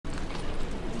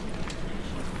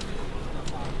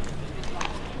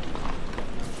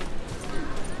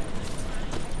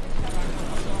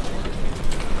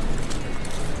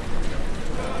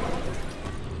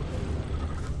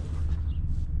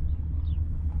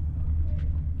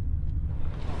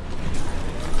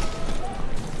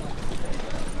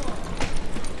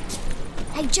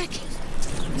Hey, Jackie,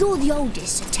 you're the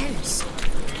oldest, so tell us.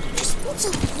 Just what's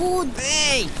a horde...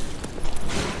 Hey!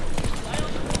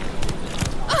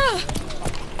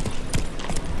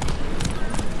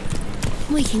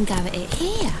 We can go at it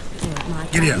here. Or at my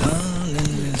Giddy up.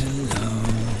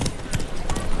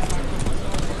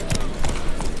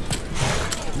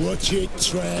 Watch it,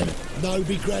 Tran.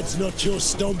 Novigrad's not your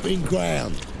stomping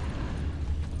ground.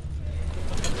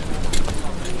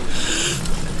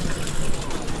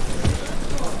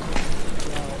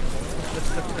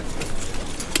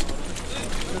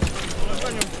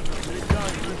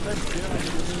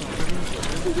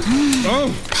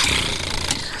 Oh!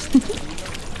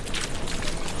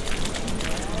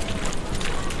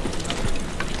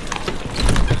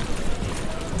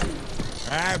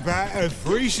 How about a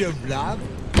threesome, love?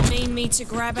 Need me to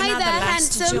grab Hey another there, lass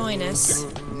to handsome. join us?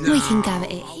 We can go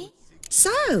at it here.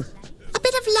 So, a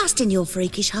bit of lust in your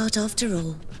freakish heart after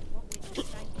all.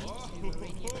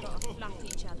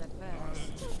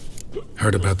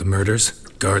 Heard about the murders?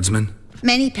 Guardsmen?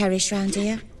 Many perish round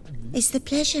here. It's the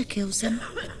pleasure kills them.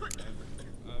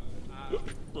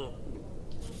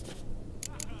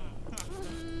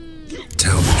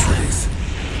 Tell the truth.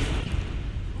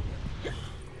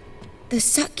 The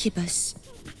succubus.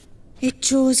 It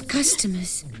draws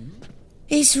customers.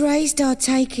 It's raised our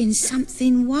take in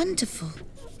something wonderful.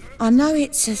 I know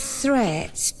it's a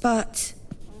threat, but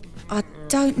I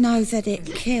don't know that it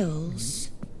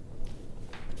kills.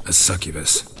 A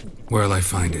succubus. Where'll I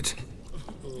find it?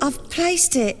 I've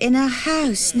placed it in a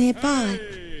house nearby.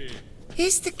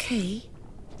 Here's the key.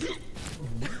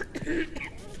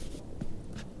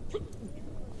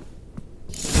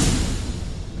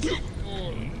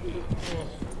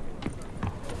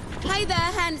 Hey there,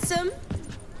 handsome.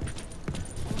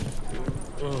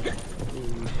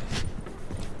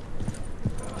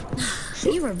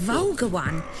 You're a vulgar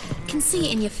one. Can see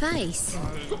it in your face.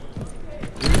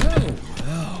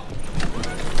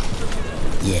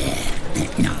 Yeah,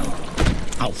 no.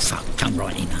 Oh, fuck, come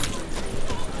right in, now.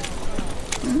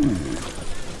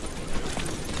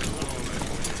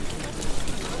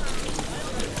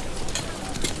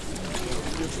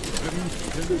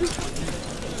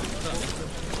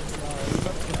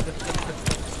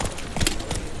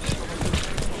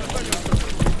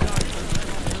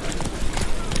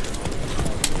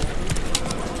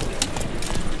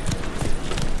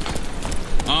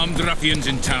 Armed ruffians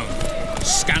in town.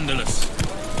 Scandalous.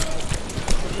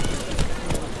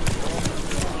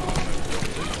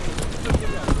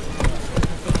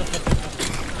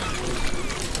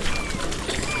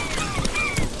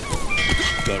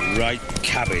 Got right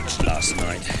cabbage last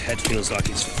night. Head feels like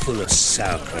it's full of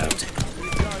sauerkraut.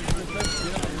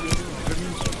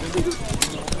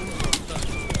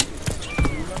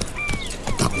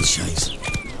 Double chase.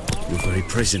 Your very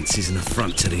presence is an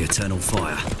affront to the eternal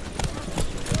fire.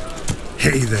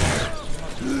 Hey there.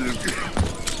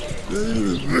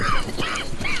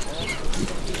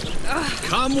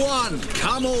 Come one,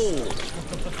 come all.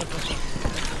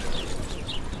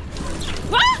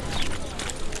 What?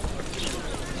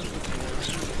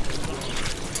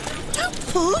 Don't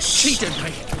push. Cheated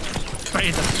me.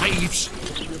 Band of thieves.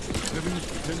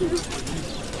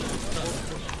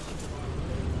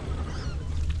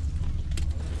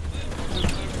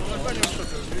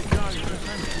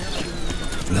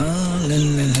 La la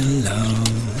la la la.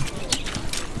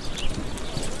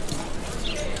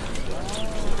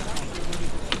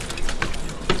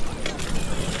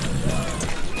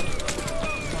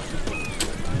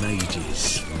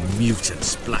 Mages,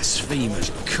 mutants,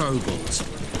 blasphemers, kobolds.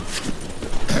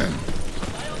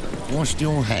 Washed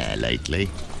your hair lately?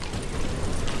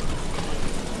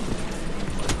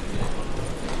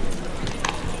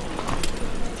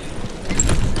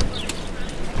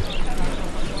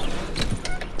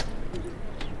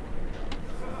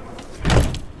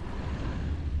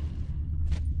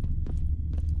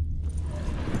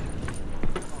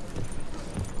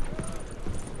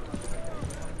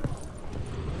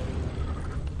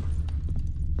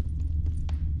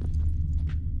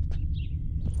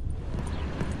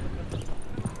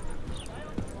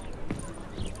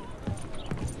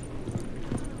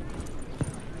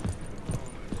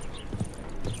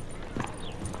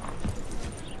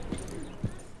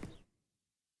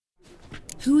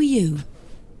 Who are you?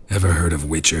 Ever heard of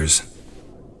witchers?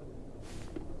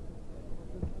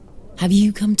 Have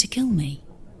you come to kill me?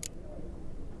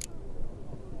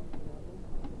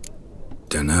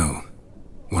 Dunno.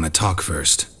 Wanna talk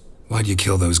first? Why'd you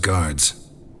kill those guards?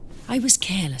 I was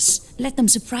careless. Let them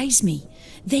surprise me.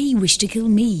 They wished to kill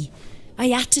me. I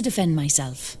had to defend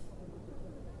myself.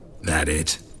 That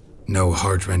it? No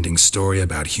heart-rending story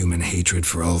about human hatred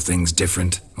for all things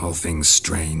different, all things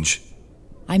strange.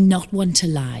 I'm not one to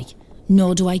lie,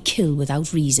 nor do I kill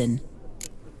without reason.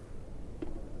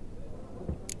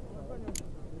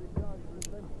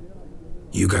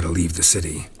 You gotta leave the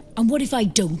city. And what if I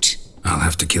don't? I'll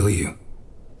have to kill you.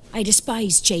 I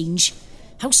despise change.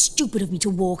 How stupid of me to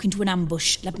walk into an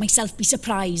ambush, let myself be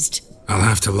surprised. I'll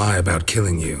have to lie about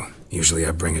killing you. Usually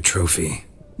I bring a trophy.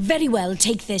 Very well,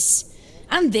 take this.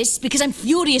 And this, because I'm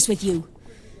furious with you.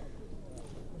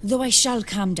 Though I shall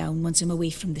calm down once I'm away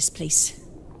from this place.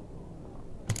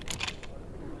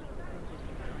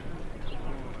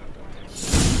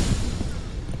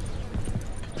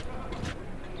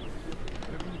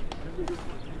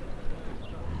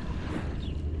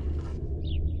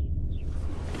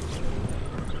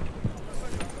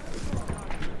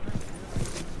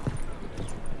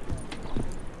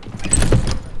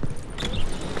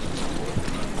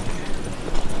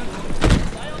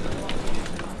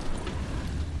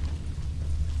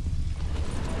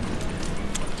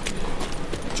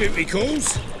 Duty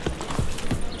calls.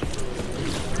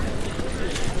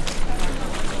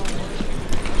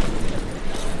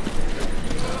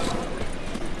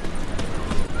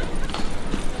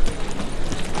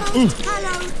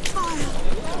 Hello, fire.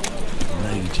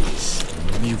 Mages,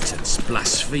 mutants,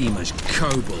 blasphemers,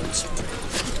 kobolds.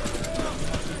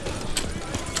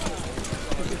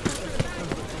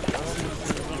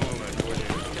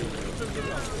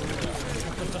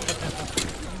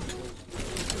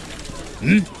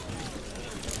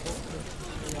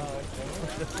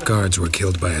 Guards were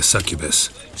killed by a succubus.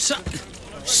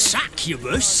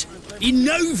 Succubus? In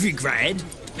Novigrad?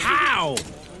 How?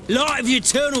 Light of the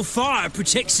eternal fire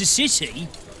protects the city?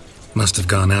 Must have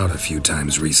gone out a few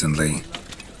times recently.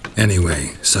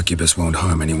 Anyway, succubus won't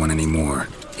harm anyone anymore.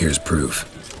 Here's proof.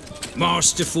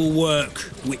 Masterful work,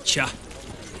 Witcher.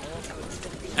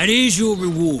 And here's your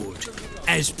reward,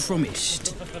 as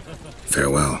promised.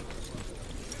 Farewell.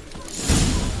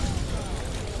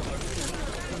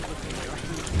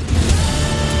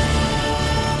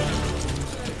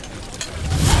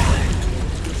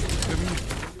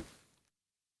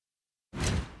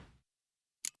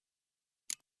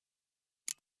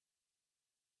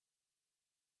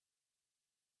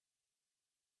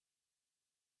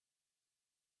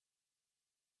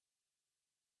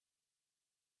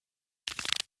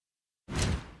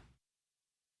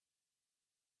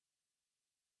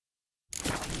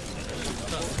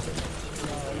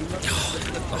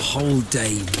 A whole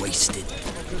day wasted.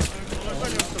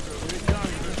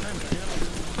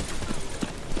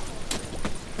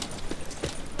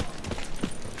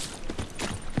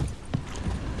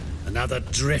 Another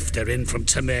drifter in from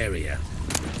Temeria.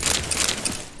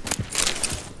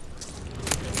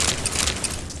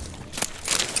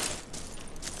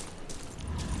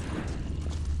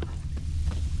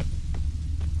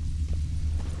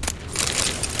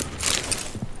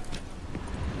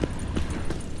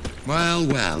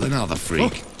 Well, another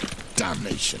freak.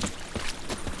 Damnation.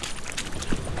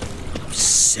 I'm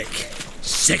sick.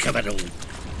 Sick of it all.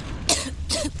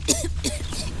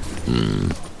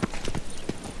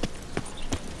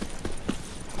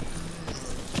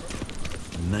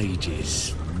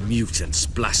 Mages, mutants,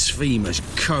 blasphemers,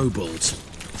 kobolds.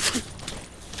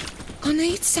 I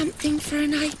need something for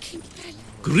an aching belly.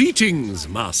 Greetings,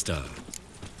 Master.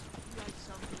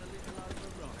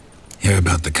 Hear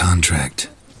about the contract.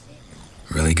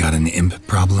 Really got an imp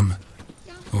problem?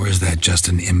 Or is that just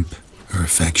an imp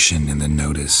perfection in the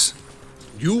notice?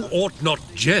 You ought not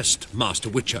jest, Master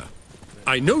Witcher.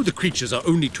 I know the creatures are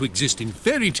only to exist in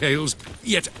fairy tales,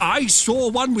 yet I saw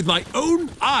one with my own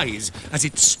eyes as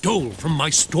it stole from my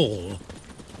stall.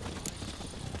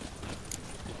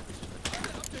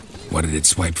 What did it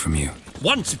swipe from you?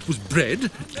 Once it was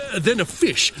bread, then a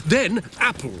fish, then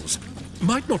apples.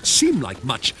 Might not seem like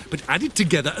much, but add it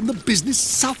together and the business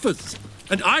suffers.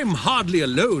 And I'm hardly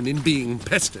alone in being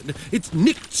pestered. It's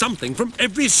nicked something from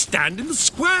every stand in the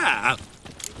square.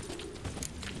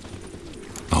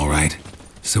 All right.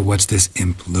 So what's this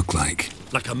imp look like?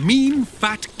 Like a mean,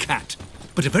 fat cat,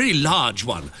 but a very large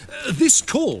one. This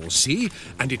tall, see?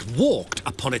 And it walked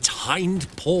upon its hind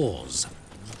paws.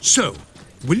 So,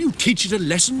 will you teach it a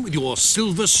lesson with your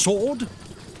silver sword?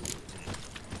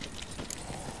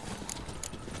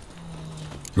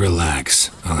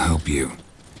 Relax. I'll help you.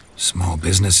 Small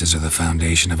businesses are the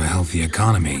foundation of a healthy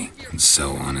economy, and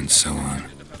so on and so on.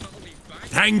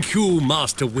 Thank you,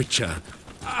 Master Witcher.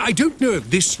 I don't know if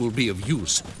this will be of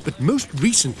use, but most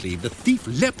recently the thief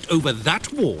leapt over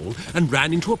that wall and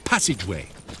ran into a passageway.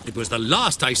 It was the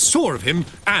last I saw of him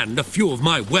and a few of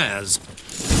my wares.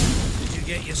 Did you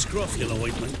get your scrofula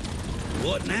ointment?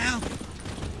 What now?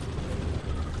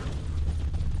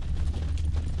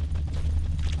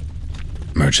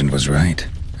 Merchant was right.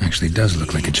 Actually does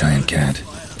look like a giant cat.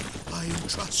 I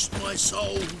entrust my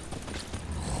soul.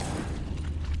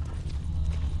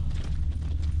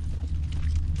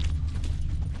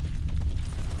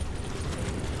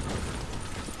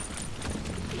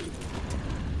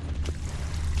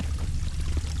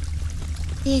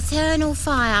 The eternal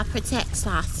fire protects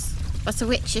us, but the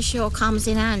Witcher sure comes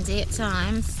in handy at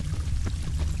times.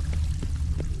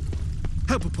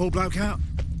 Help a poor bloke out.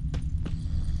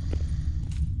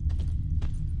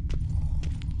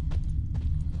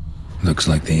 Looks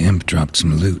like the imp dropped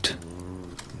some loot.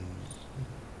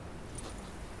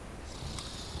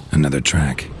 Another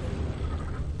track.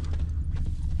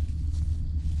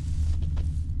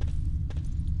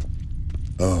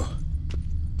 Oh,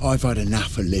 I've had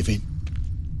enough of living.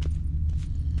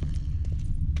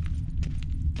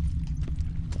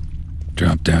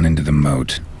 Drop down into the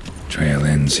moat. Trail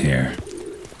ends here.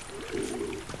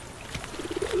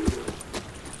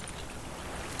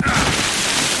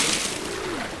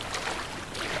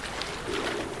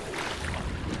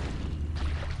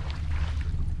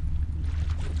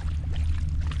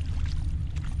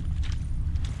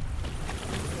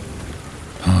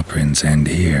 Paw prints end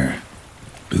here.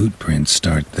 Boot prints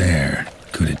start there.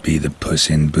 Could it be the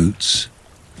Puss in Boots?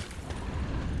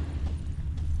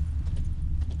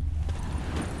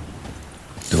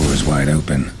 Door's wide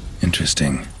open.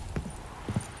 Interesting.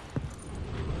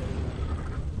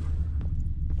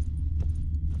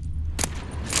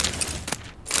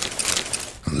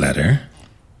 A letter?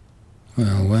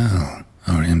 Well, well.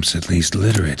 Our imp's at least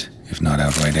literate, if not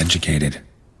outright educated.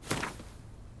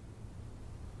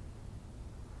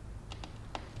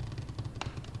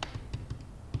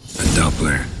 A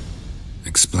Doppler.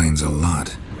 Explains a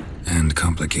lot, and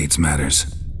complicates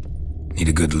matters. Need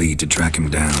a good lead to track him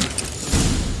down.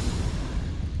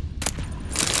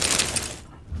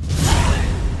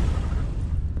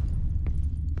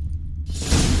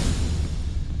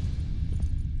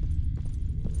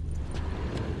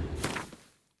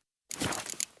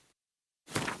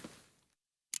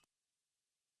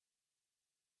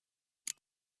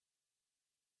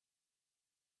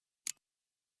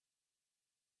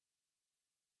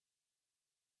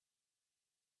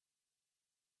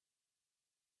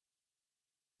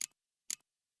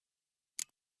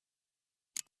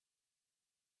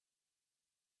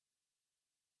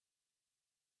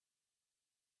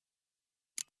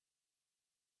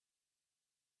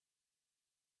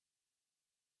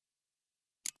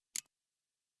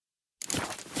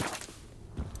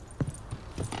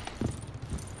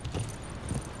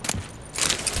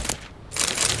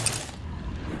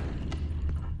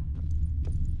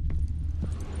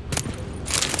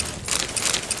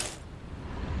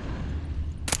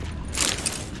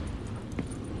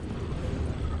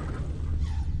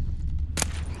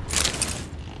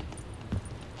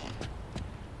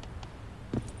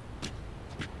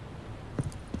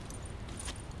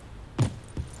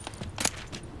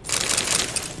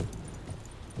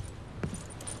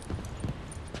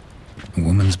 A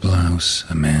woman's blouse,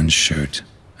 a man's shirt,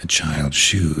 a child's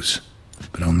shoes,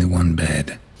 but only one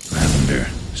bed. Lavender,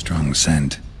 strong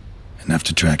scent, enough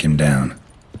to track him down.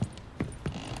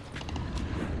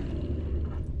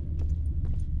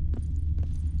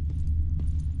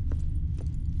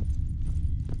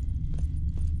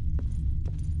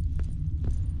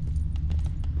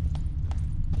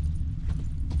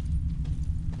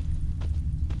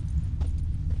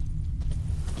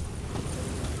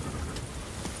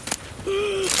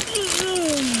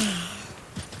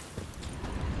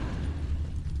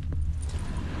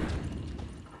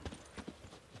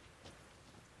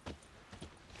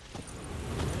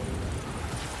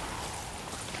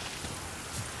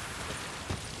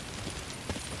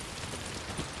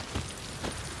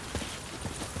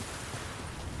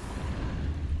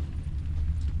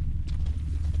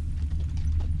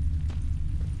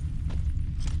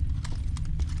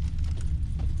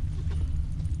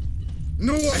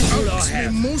 Know what helps me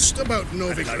most about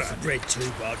Novigrad? Bread too,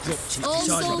 but I dropped it. All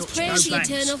souls praise the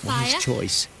eternal fire.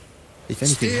 Choice. If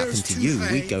anything happened to you,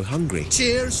 we'd go hungry.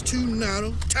 Chairs too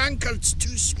narrow, tankards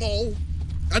too small,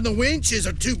 and the wenches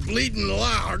are too bleeding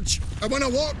large. And when I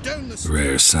walk down the street...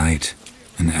 Rare sight.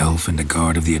 An elf and a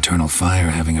guard of the eternal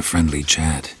fire having a friendly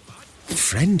chat.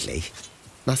 Friendly?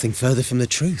 Nothing further from the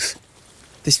truth.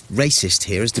 This racist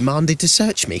here has demanded to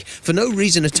search me, for no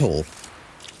reason at all.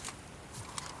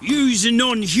 You's a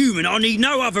non-human, I need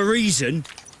no other reason.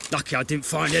 Lucky I didn't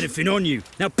find anything on you.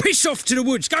 Now piss off to the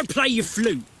woods, go play your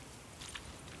flute.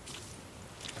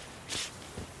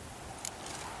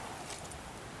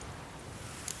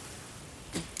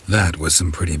 That was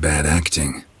some pretty bad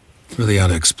acting. Really ought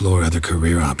to explore other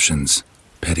career options.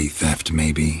 Petty theft,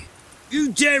 maybe.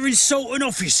 You dare insult an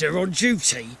officer on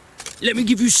duty? Let me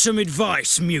give you some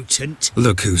advice, mutant.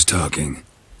 Look who's talking.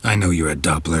 I know you're a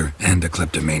Doppler and a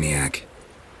kleptomaniac.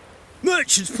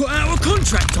 Merchants put out a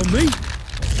contract on me.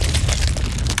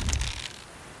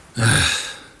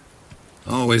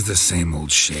 Always the same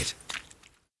old shit.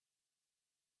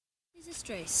 He's a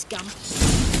stray scum.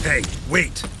 Hey,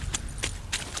 wait.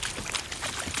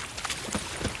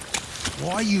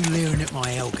 Why are you leering at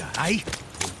my Elga, eh?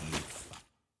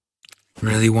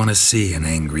 Really want to see an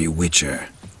angry witcher.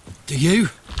 Do you?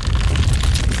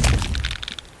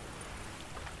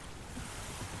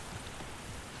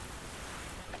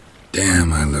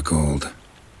 Damn, I look old.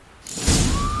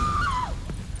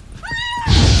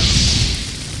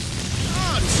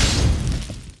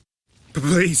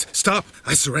 Please, stop.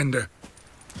 I surrender.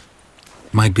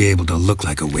 Might be able to look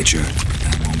like a witcher.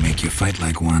 That won't make you fight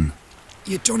like one.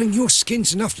 You're donning your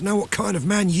skins enough to know what kind of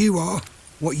man you are,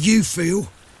 what you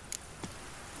feel.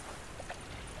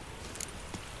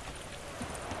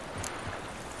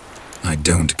 I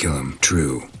don't kill him,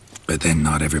 true. But then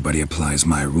not everybody applies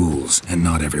my rules, and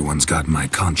not everyone's got my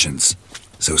conscience.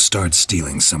 So start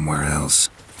stealing somewhere else.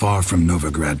 Far from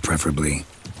Novigrad, preferably.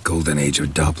 Golden age of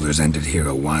Dopplers ended here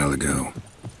a while ago.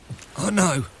 I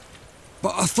know,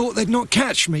 but I thought they'd not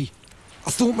catch me.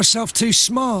 I thought myself too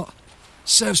smart.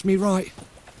 Serves me right.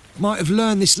 Might have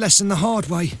learned this lesson the hard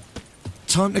way.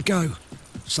 Time to go.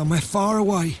 Somewhere far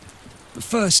away. But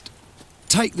first,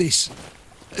 take this.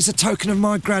 As a token of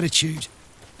my gratitude.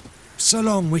 So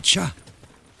long, Witcher.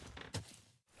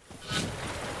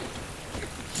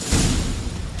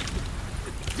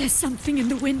 There's something in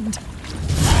the wind.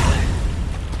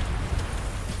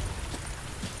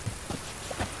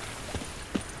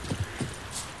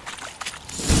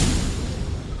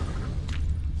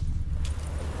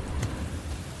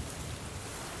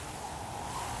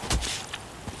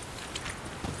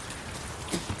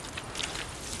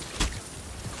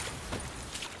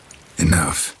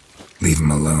 Enough. Leave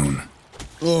him alone.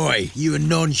 Oi, you a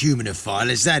non-humanophile,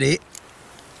 is that it?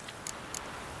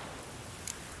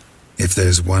 If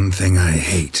there's one thing I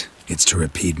hate, it's to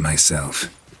repeat myself.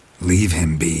 Leave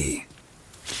him be.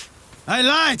 Hey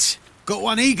lads, got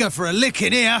one eager for a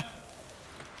licking here.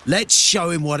 Let's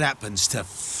show him what happens to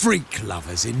freak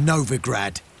lovers in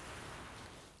Novigrad.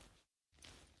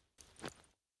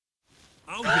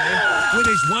 Oh yeah, when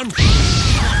there's one stick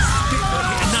will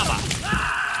hit another.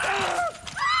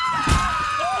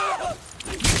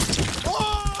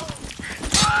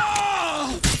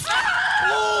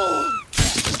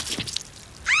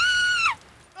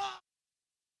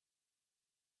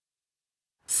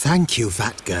 Thank you,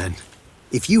 Vatgern.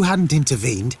 If you hadn't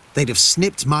intervened, they'd have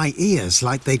snipped my ears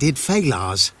like they did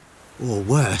Phalar's. Or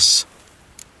worse.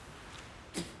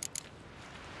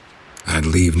 I'd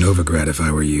leave Novigrad if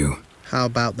I were you. How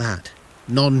about that?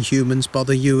 Non-humans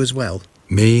bother you as well?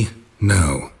 Me?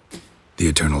 No. The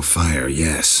Eternal Fire,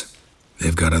 yes.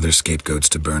 They've got other scapegoats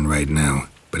to burn right now,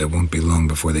 but it won't be long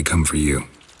before they come for you.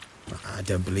 I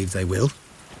don't believe they will.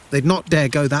 They'd not dare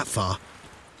go that far.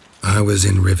 I was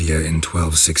in Rivia in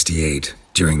 1268,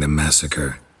 during the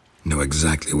massacre. Know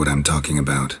exactly what I'm talking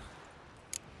about.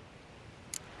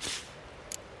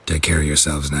 Take care of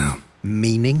yourselves now.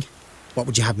 Meaning? What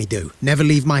would you have me do? Never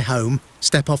leave my home?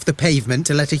 Step off the pavement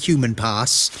to let a human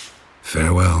pass?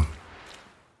 Farewell.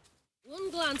 One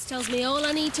glance tells me all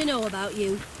I need to know about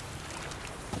you.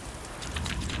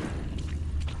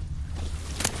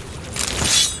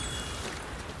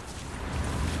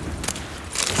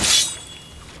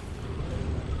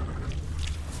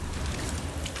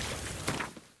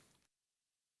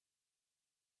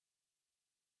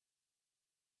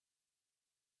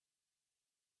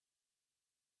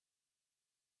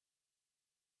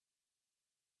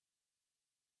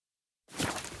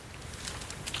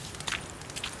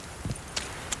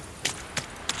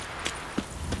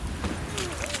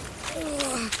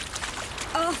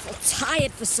 Awful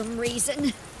tired for some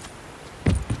reason.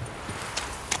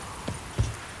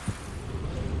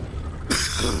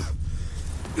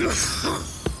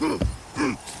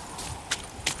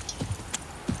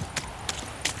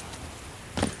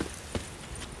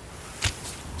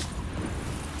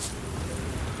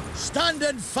 Stand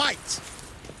and fight!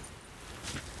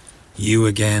 You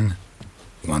again?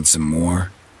 Want some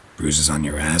more? Bruises on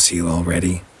your ass heel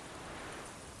already?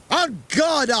 On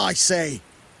God, I say!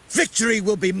 Victory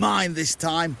will be mine this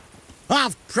time.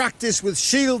 I've practiced with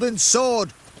shield and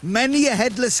sword. Many a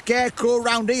headless scarecrow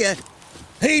round here.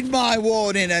 Heed my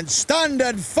warning and stand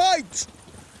and fight!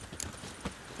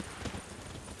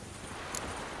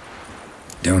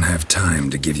 Don't have time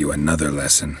to give you another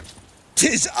lesson.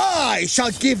 'Tis I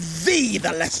shall give thee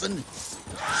the lesson.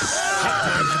 What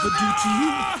did I ever do to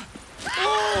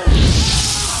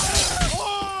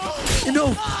you?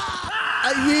 Enough.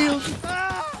 I yield.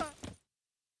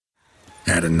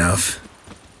 Had enough?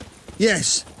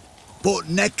 Yes, but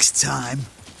next time.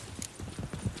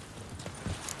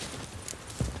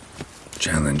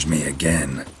 Challenge me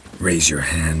again. Raise your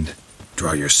hand,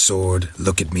 draw your sword,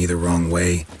 look at me the wrong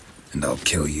way, and I'll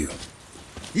kill you.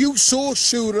 You so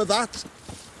sure of that?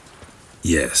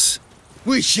 Yes.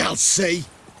 We shall see.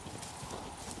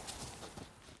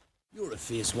 You're a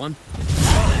fierce one.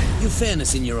 You've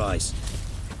fairness in your eyes.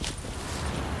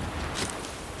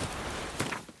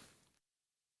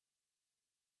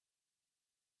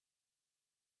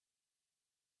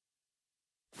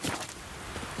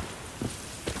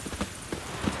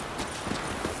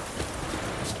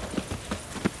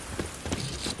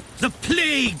 The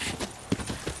plague!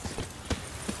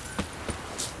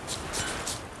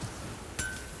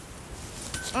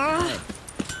 I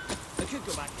could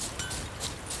go back.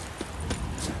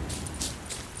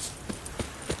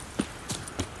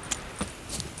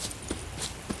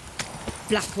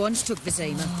 Black ones took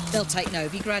Vizima. They'll take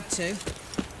Novigrad too.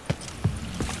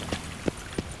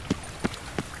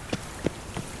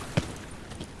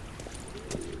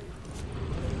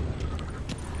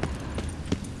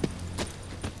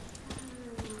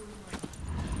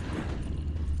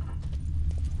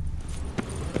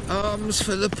 Arms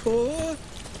for the poor?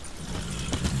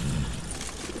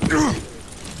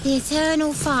 The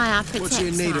eternal fire protects What you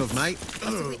in need us. of, mate?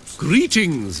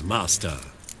 Greetings, Master.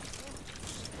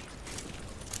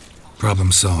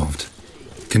 Problem solved.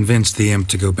 Convinced the imp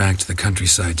to go back to the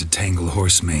countryside to tangle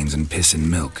horse manes and piss in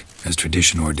milk, as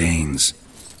tradition ordains.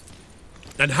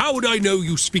 And how would I know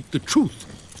you speak the truth?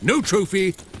 No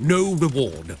trophy, no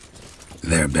reward.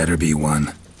 There better be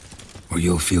one, or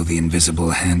you'll feel the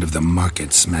invisible hand of the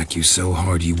market smack you so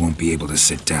hard you won't be able to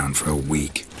sit down for a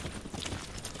week.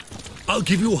 I'll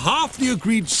give you half the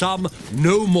agreed sum,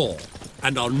 no more.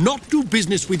 And I'll not do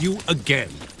business with you again.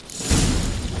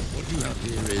 What you have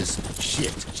here is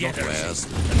shit, not wares.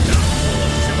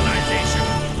 Civilization,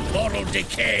 moral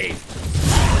decay.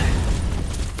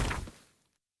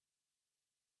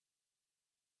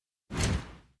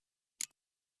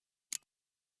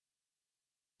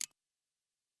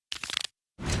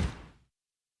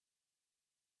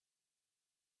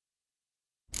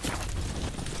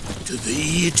 To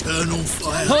the eternal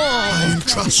fire, I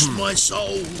entrust my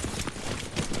soul.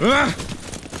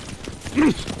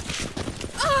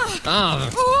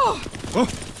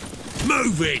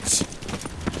 Move it!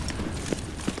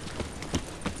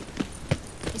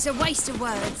 It's a waste of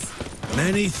words.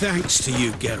 Many thanks to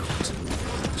you, Geralt.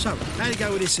 So, how'd it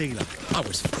go with this healer? I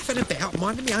was faffing about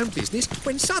minding my own business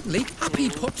when suddenly up he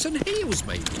pops and heals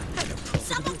me. Had a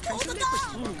profitable call the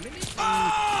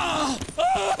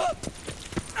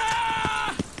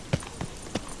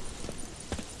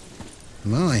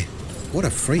My, what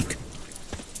a freak.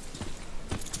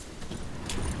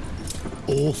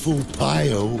 Awful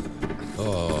pale.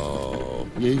 Oh,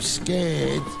 you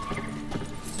scared?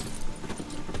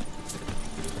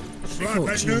 Right,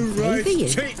 but no right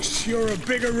tits. You're a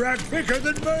bigger rat picker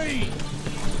than me.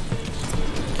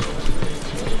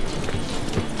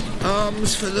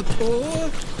 Arms for the poor?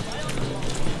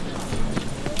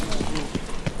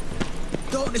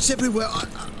 Darkness everywhere.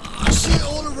 I see it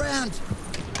all around.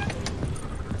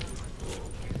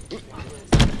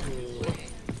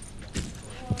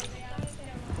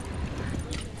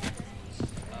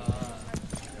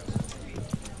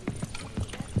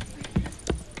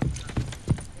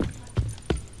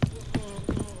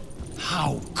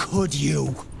 How could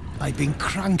you? I've been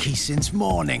cranky since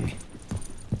morning.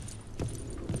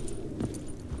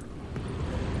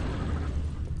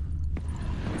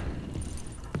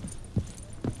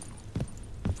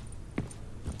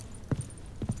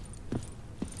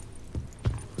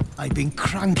 I've been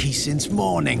cranky since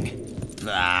morning.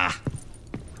 Bah.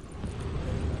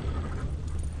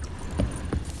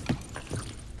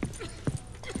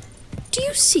 Do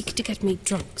you seek to get me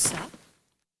drunk, sir?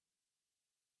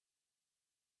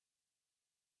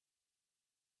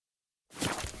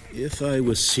 If I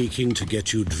was seeking to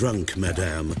get you drunk,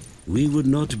 madame, we would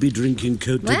not be drinking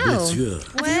Côte de Blessure.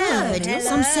 Well,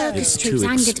 some circus It's troops too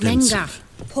angered expensive.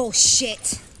 Menga. Poor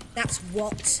shit. That's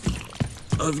what.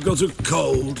 I've got a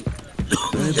cold.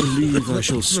 I believe I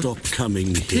shall stop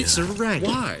coming here. It's a rag.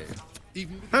 Why?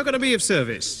 How can I be of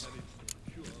service?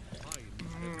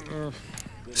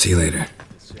 See you later.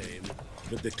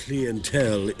 But the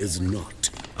clientele is not.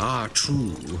 Ah,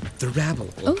 true. The rabble.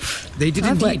 Oof. They did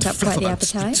I've indeed worked up fluff quite the about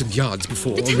appetite. streets and yards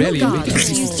before. The Rarely Temple make Guards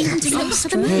it. used even to look for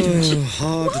the murderers.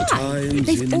 hard Why? times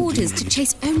They've indeed. orders to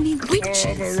chase only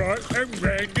witches. All right, and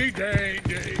randy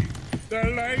dandy. The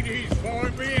ladies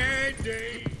find me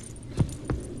handy.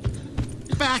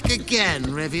 Back again,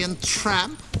 Rivian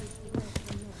tramp.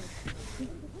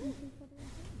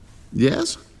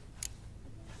 Yes?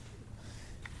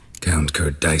 Count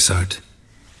Kurt Dysart?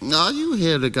 Are you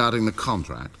here regarding the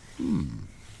contract?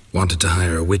 Wanted to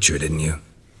hire a witcher, didn't you?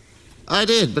 I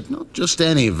did, but not just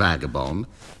any vagabond.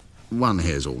 One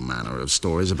hears all manner of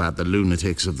stories about the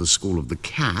lunatics of the School of the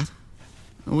Cat.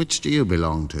 Which do you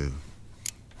belong to?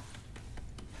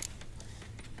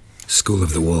 School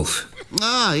of the Wolf.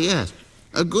 Ah, yes.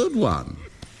 A good one.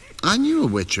 I knew a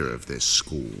witcher of this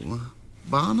school.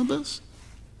 Barnabas?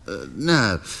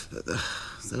 No.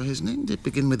 Though his name did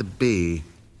begin with a B.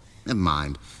 Never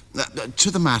mind.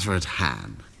 To the matter at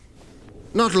hand.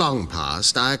 Not long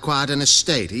past, I acquired an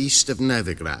estate east of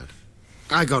Novigrad.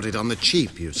 I got it on the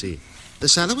cheap, you see. The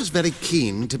seller was very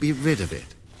keen to be rid of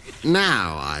it.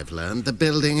 Now, I've learned, the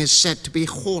building is said to be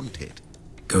haunted.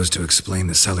 Goes to explain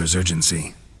the seller's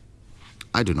urgency.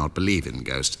 I do not believe in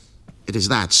ghosts. It is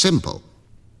that simple.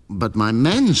 But my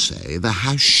men say the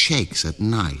house shakes at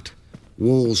night.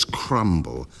 Walls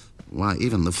crumble. Why,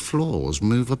 even the floors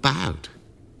move about.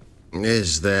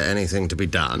 Is there anything to be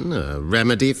done? A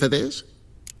remedy for this?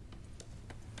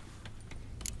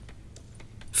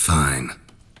 Fine.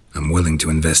 I'm willing to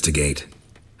investigate.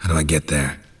 How do I get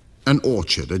there? An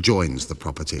orchard adjoins the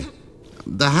property.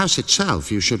 The house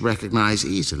itself you should recognize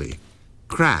easily.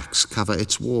 Cracks cover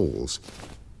its walls.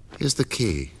 Here's the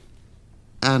key.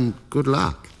 And good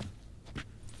luck.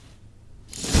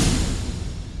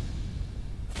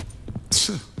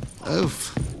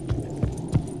 Oof.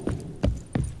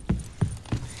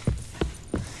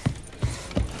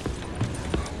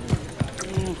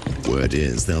 Word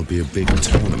is there'll be a big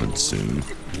tournament soon.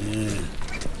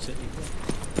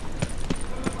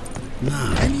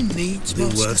 No. Any needs, Be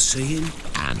Master? worth seeing.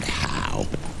 And how?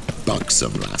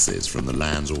 Buxom lasses from the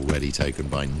lands already taken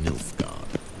by Nilfgaard.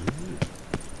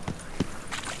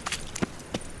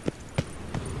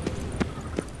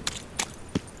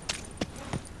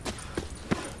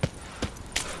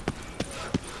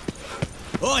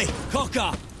 Oi,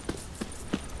 cocker!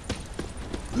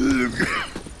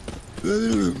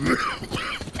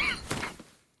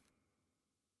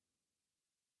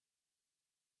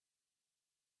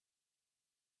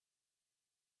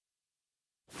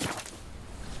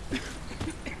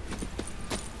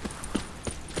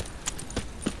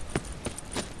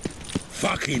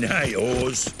 Fucking hey,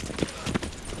 Oz.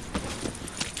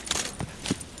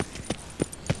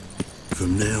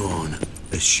 From now on,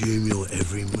 assume your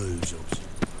every move, Zobbs.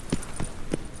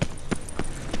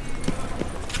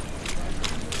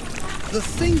 The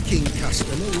thinking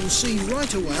customer will see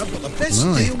right away I've got the best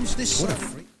My, deals this what a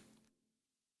summer.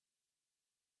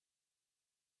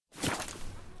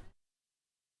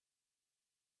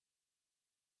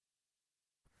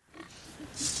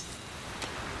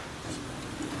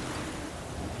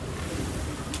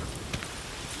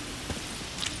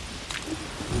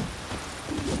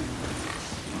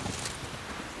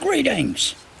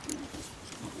 Greetings.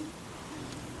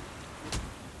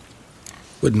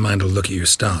 Wouldn't mind a look at your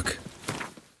stock.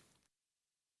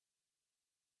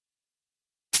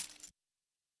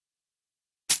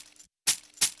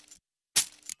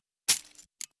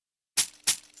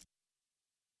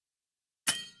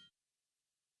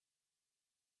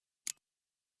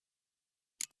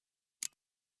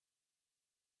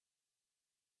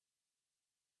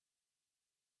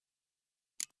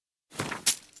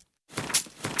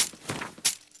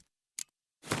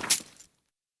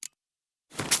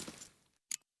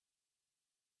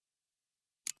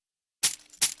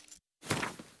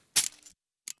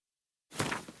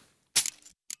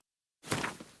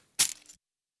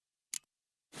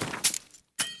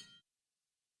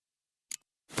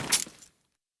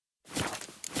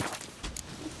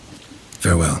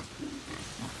 Farewell.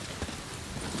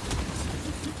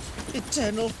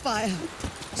 Eternal fire,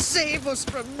 save us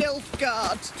from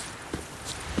Nilfgaard.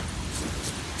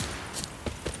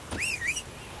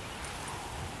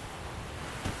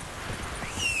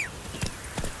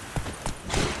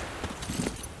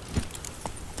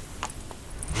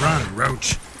 Run,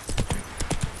 Roach.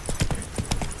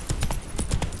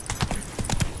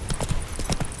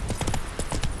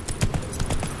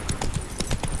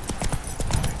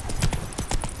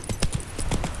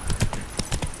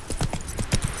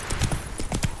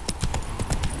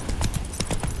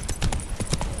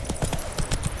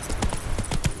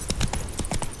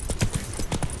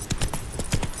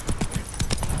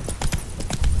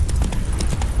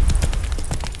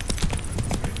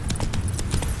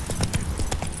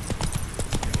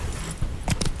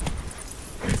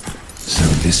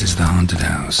 this is the haunted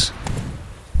house.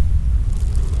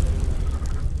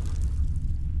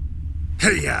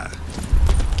 Hey-ya!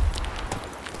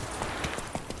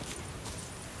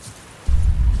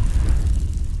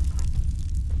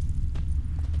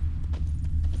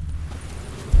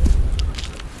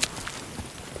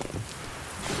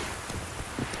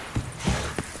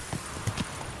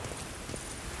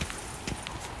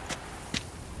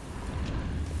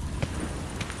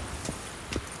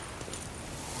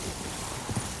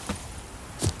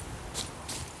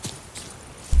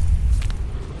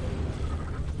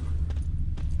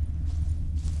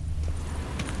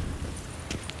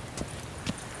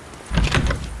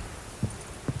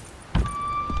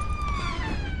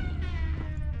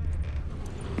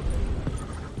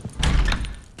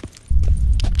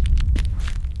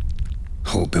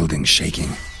 Whole building's shaking,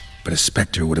 but a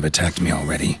specter would have attacked me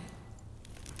already.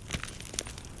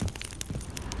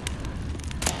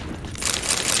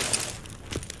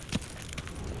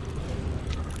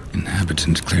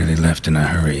 Inhabitant clearly left in a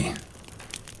hurry.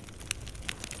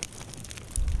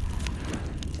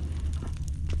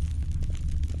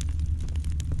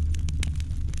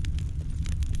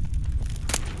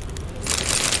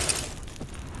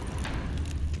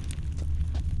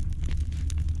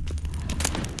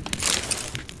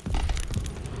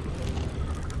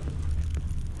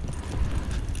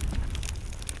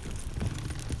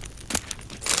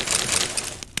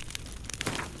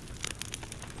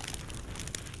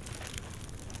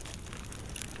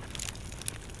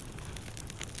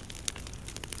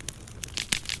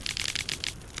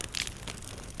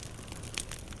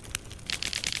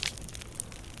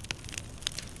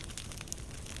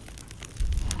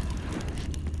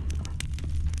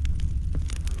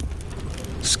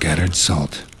 Scattered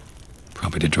salt.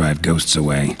 Probably to drive ghosts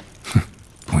away.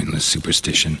 Pointless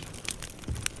superstition.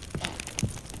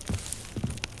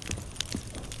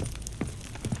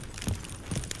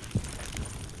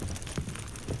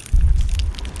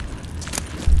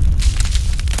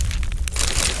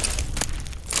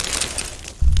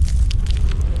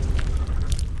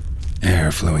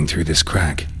 Air flowing through this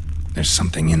crack. There's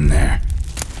something in there.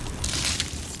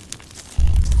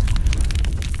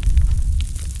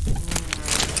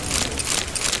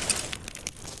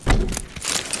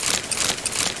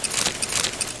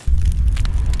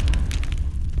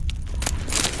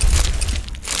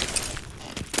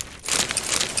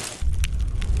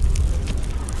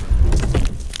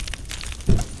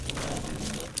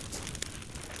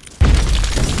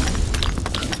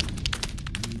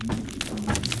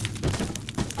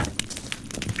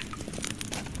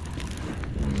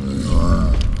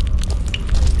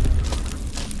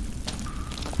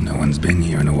 No one's been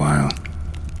here in a while.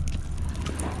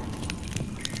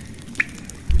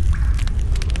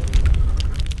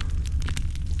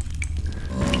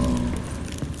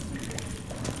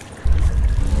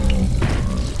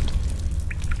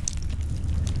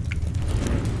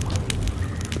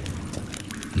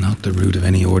 Not the root of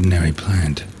any ordinary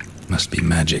plant. Must be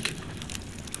magic.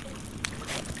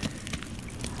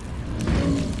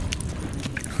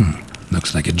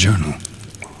 Looks like a journal.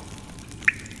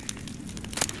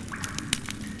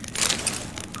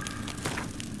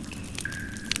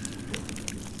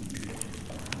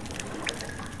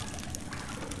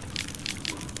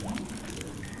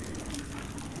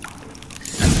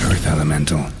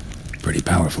 Elemental. Pretty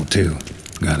powerful, too.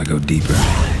 Gotta go deeper.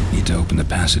 Need to open the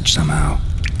passage somehow.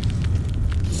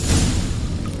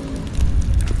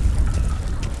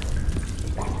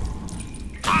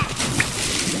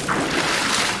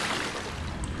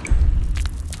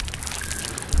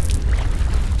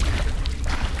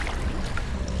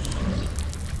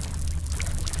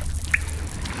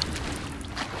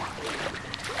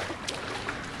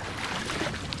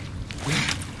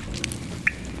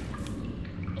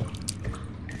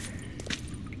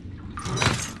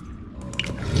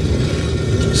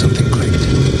 Something clicked.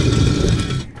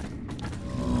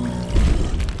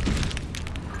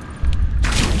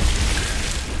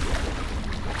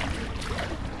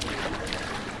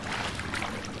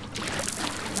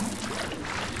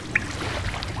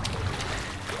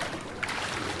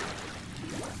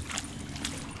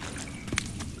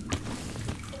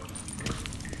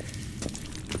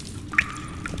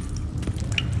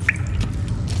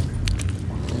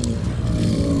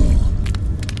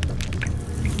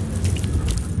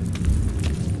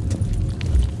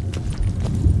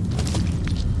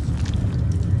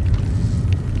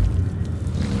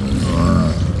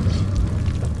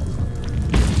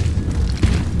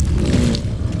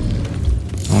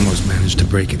 To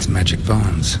break its magic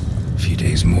bonds. A few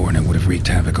days more and it would have wreaked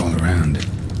havoc all around.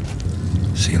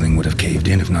 Ceiling would have caved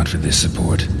in if not for this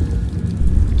support.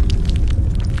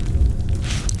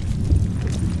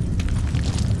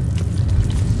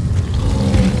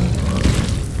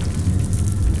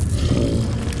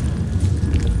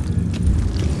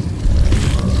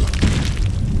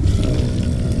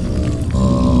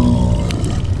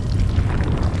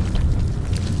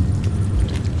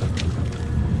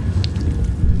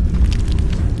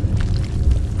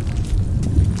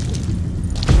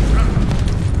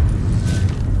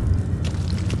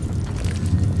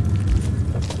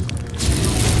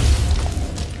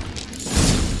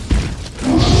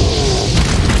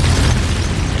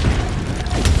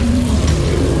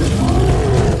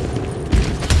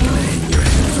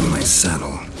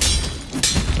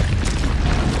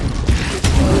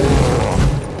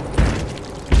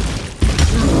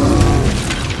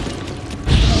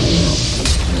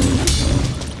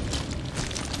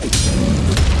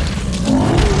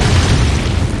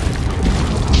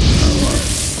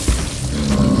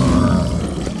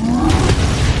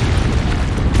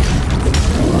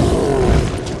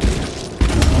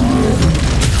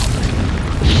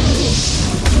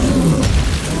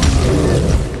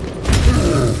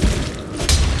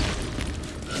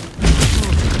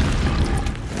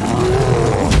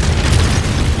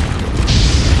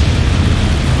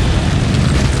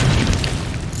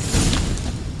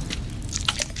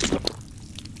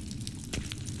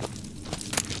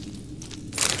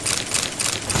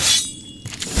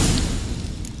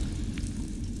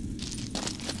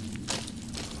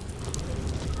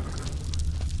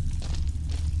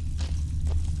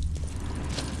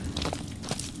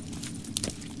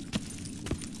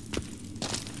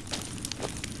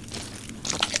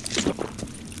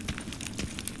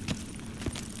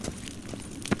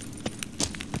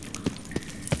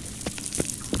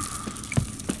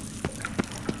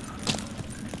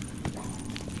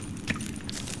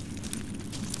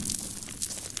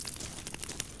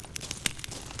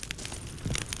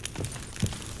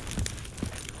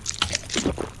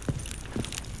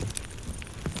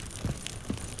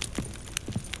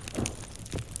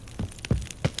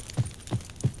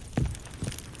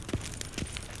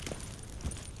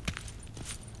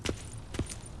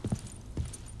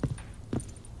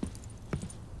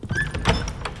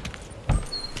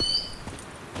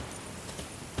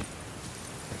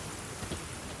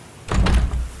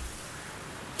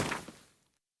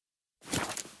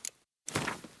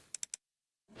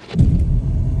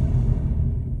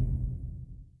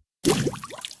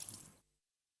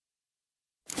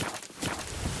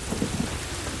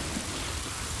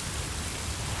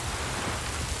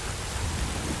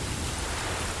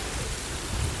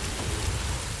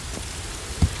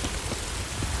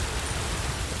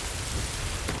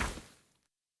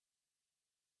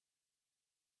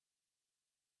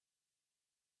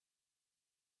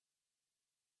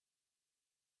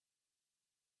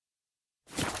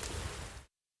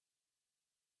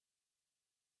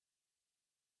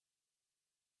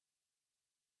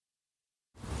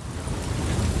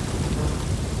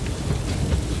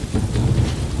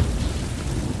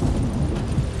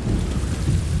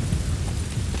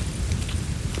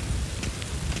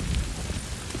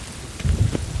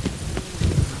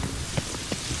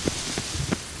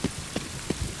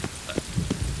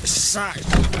 such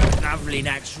lovely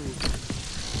natural